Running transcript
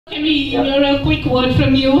Can we hear a quick word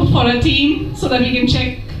from you for our team so that we can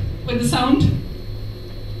check with the sound?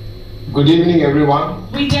 Good evening,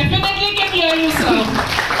 everyone. We definitely can hear you, sir.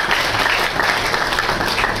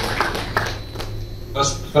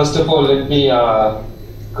 First of all, let me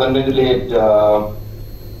congratulate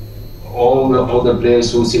all the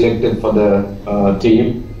players who selected for the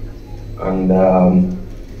team, and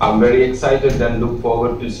I'm very excited and look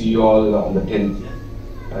forward to see you all on the 10th,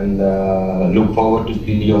 and look forward to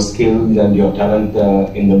see your skills and your talent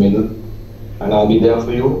in the middle, and I'll be there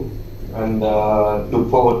for you, and look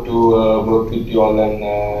forward to work with you all and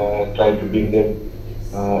try to bring them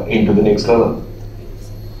into the next level.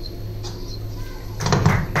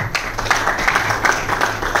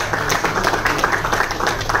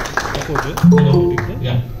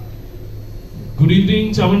 Yeah. Good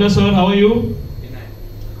evening, Chaminda sir. How are you?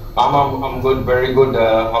 I'm good, very good.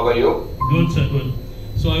 How are you? Good, sir. Good.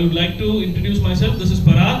 So I would like to introduce myself. This is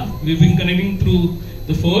Parag. We've been connecting through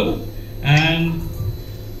the phone, and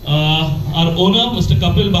our owner, Mr.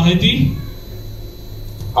 Kapil Bahati.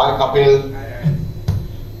 Hi, Kapil.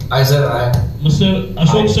 Hi, sir. Hi. Mr.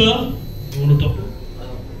 Ashok sir. You want to talk to?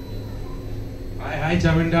 Hi,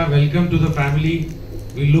 Chaminda. Welcome to the family.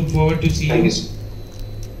 We look forward to seeing you.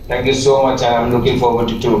 Thank you so much, and I'm looking forward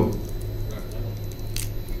to too.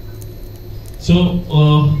 So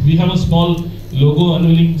we have a small logo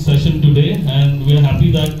unveiling session today, and we are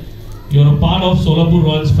happy that you're a part of Solapur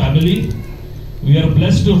Royals family. We are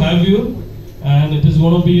blessed to have you, and it is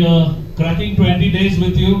going to be a cracking 20 days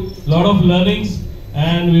with you. Lot of learnings,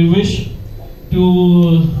 and we wish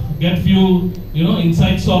to get few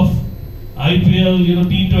insights of IPL,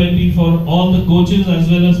 T20 for all the coaches as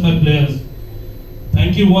well as my players.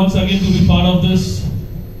 Thank you once again to be part of this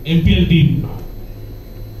MPL team.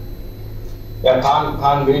 Yeah,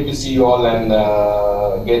 can't wait to see you all, and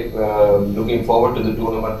looking forward to the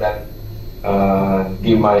tournament and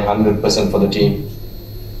give my 100% for the team.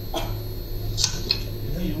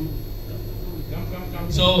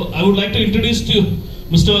 So I would like to introduce to you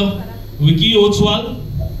Mr. Vicky Otswal.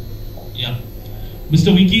 Yeah.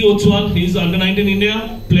 Mr. Vicky Otswal, he is the under-19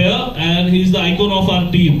 India player, and he is the icon of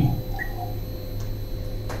our team.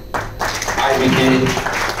 Hi, Vicky.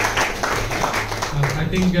 I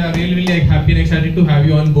think really happy and excited to have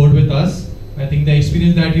you on board with us. I think the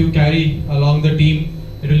experience that you carry along the team,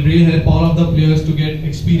 it will really help all of the players to get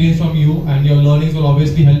experience from you, and your learnings will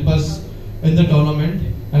obviously help us in the tournament.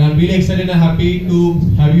 And I'm really excited and happy to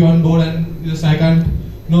have you on board, and just I can't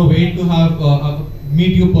wait to have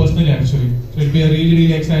meet you personally actually. So it'll be a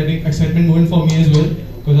really excitement moment for me as well,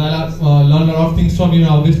 because I'll have learned a lot of things from you,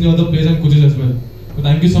 obviously all the players and coaches as well. So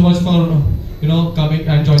thank you so much for coming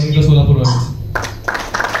and joining the Solapur Royals.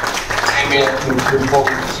 I'm looking forward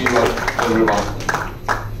to see you all, everyone.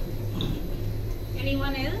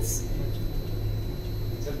 Anyone else?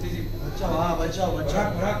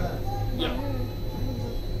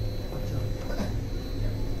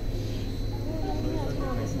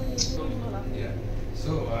 Yeah.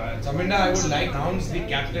 So, Chaminda, I would like to announce the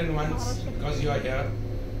captain once because you are here.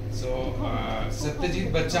 So,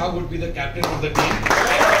 SATYAJEET BACHHAV would be the captain of the team.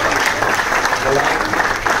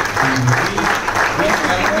 He is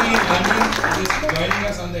currently in London. He is joining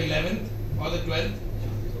us on the 11th or the 12th.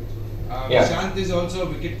 Vishant is also a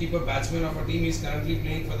wicket-keeper batsman of our team. He is currently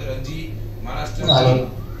playing for the Ranji Maharashtra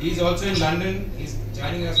team. He is also in London. He is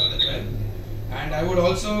joining us on the 12th. And I would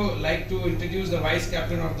also like to introduce the vice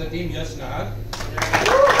captain of the team, YASH.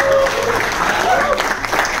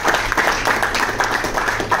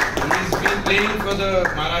 He's been playing for the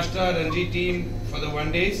Maharashtra Ranji team for the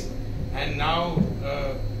one days, and now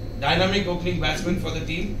dynamic opening batsman for the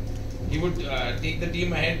team. He would take the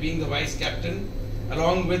team ahead, being the vice captain,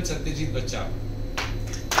 along with SATYAJEET BACHHAV.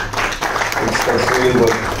 It's really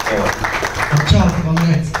good. BACHHAV,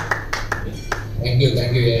 congrats. Thank you,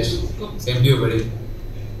 Yash. Same to you, buddy.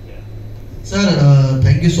 Sir,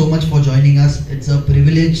 thank you so much for joining us. It's a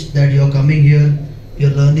privilege that you're coming here.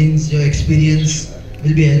 Your learnings, your experience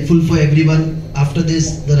will be helpful for everyone. After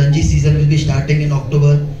this, the Ranji season will be starting in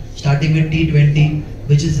October, starting with T20,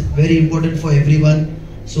 which is very important for everyone.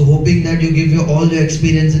 So hoping that you give your all your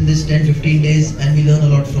experience in this 10-15 days, and we learn a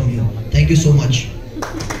lot from you. Thank you so much.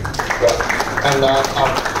 And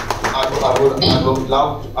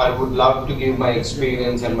I would love to give my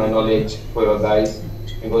experience and my knowledge for your guys,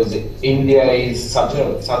 because India is such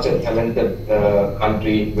a talented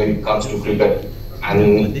country when it comes to cricket,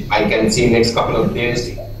 and I can see next couple of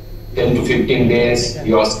days, 10 to 15 days,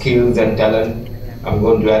 your skills and talent. I'm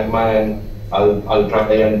going to admire, and I'll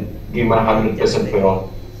try and give my 100% for you all.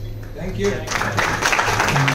 Thank you.